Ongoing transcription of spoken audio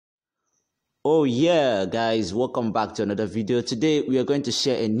Oh yeah, guys, welcome back to another video. Today we are going to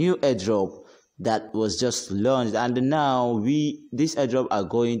share a new airdrop that was just launched, and now this airdrop are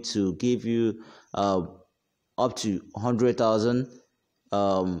going to give you up to 100,000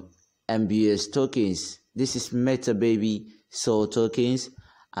 MBS tokens. This is METABABYSOUL tokens,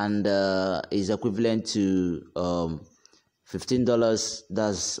 and is equivalent to $15.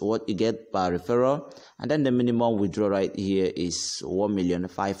 That's what you get per referral, and then the minimum withdrawal right here is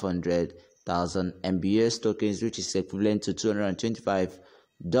 1,500,000 MBS tokens, which is equivalent to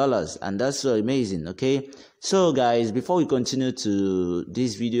 $225, and that's so amazing. Okay, so guys, before we continue to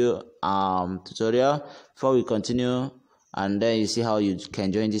this video tutorial, before we continue, and then you see how you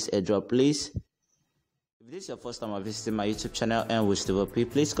can join this airdrop, please, if this is your first time visiting my YouTube channel and with P,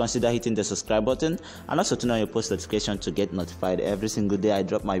 please consider hitting the subscribe button and also turn on your post notification to get notified every single day I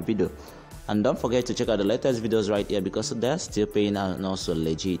drop my video. And don't forget to check out the latest videos right here because they're still paying and also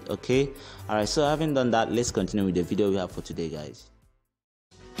legit. Okay, alright, so having done that, let's continue with the video we have for today, guys.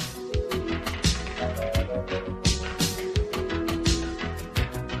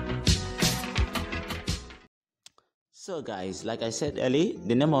 So guys, like I said earlier,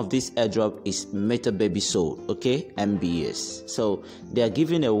 the name of this airdrop is METABABYSOUL, okay, MBS. So they are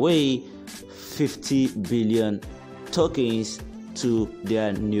giving away 50 billion tokens to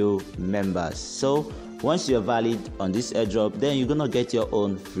their new members. So once you're valid on this airdrop, then you're gonna get your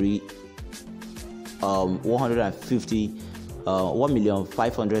own free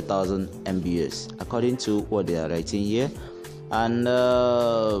 1,500,000 MBS according to what they are writing here. And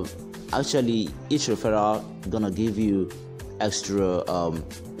actually each referral gonna give you extra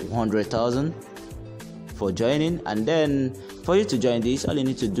 100,000 for joining. And then for you to join this, all you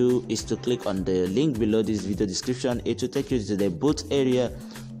need to do is to click on the link below this video description. It will take you to the booth area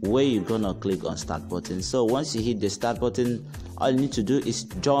where you're gonna click on start button. So once you hit the start button, all you need to do is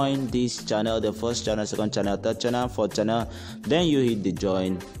join this channel, the first channel, second channel, third channel, fourth channel, then you hit the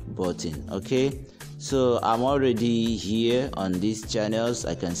join button. Okay, so I'm already here on these channels,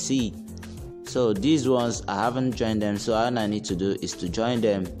 I can see. So these ones I haven't joined them, so all I need to do is to join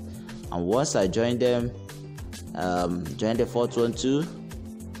them. And once I join them, join the fourth one too.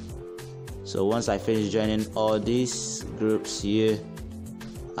 So once I finish joining all these groups here,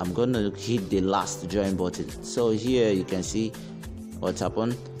 I'm gonna hit the last join button. So here you can see what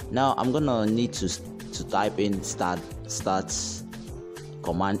happened. Now I'm gonna need to type in start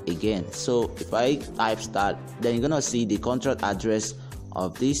command again. So if I type start, then you're gonna see the contract address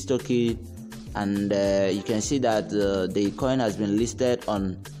of this token, and you can see that the coin has been listed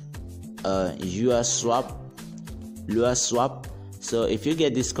on US swap. So if you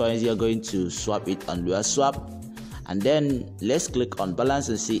get these coins, you're going to swap it on US swap, and then let's click on balance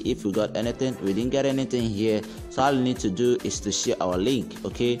and see if we got anything. We didn't get anything here, so all you need to do is to share our link.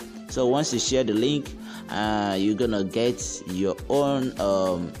 Okay, so once you share the link, you're gonna get your own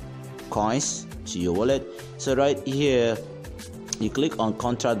coins to your wallet. So right here you click on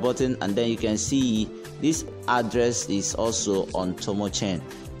contract button, and then you can see this address is also on Tomo chain.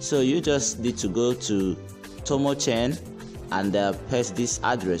 So you just need to go to Tomo chain and paste this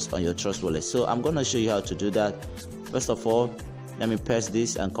address on your trust wallet. So I'm going to show you how to do that. First of all, let me paste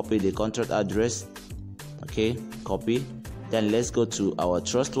this and copy the contract address. Okay, copy. Then let's go to our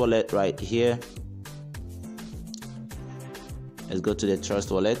trust wallet right here. Let's go to the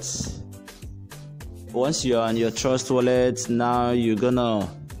trust wallet. Once you're on your trust wallet, now you're gonna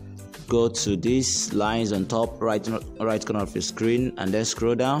go to these lines on top right corner of your screen, and then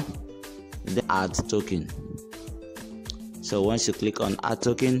scroll down, then add token. So once you click on add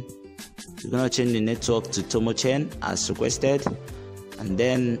token, you're gonna change the network to Tomo chain as requested, and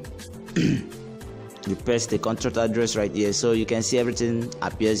then you press the contract address right here. So you can see everything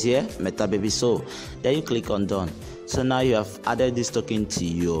appears here, METABABYSOUL. Then you click on done. So now you have added this token to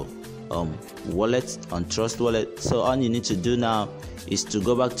your wallet on trust wallet. So all you need to do now is to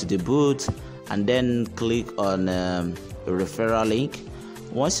go back to the booth and then click on referral link.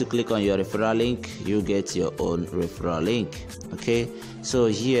 Once you click on your referral link, you get your own referral link. Okay, so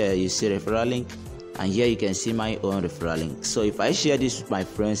here you see referral link, and here you can see my own referral link. So if I share this with my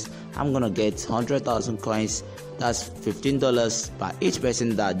friends, I'm gonna get 100,000 coins. That's $15 per each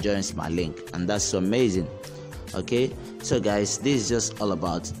person that joins my link, and that's so amazing. Okay, so guys, this is just all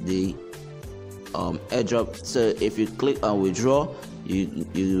about the airdrop. So if you click on withdraw,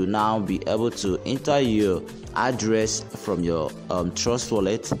 you now be able to enter your address from your trust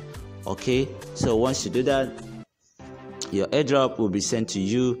wallet. Okay, so once you do that, your airdrop will be sent to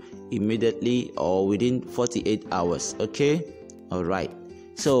you immediately or within 48 hours. Okay, all right.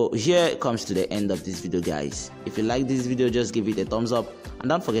 So here comes to the end of this video, guys. If you like this video, just give it a thumbs up, and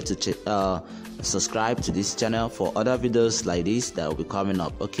don't forget to subscribe to this channel for other videos like this that will be coming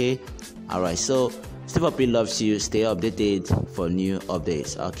up. Okay, alright, so Step Up loves you. Stay updated for new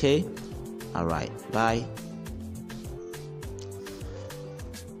updates. Okay, alright, bye.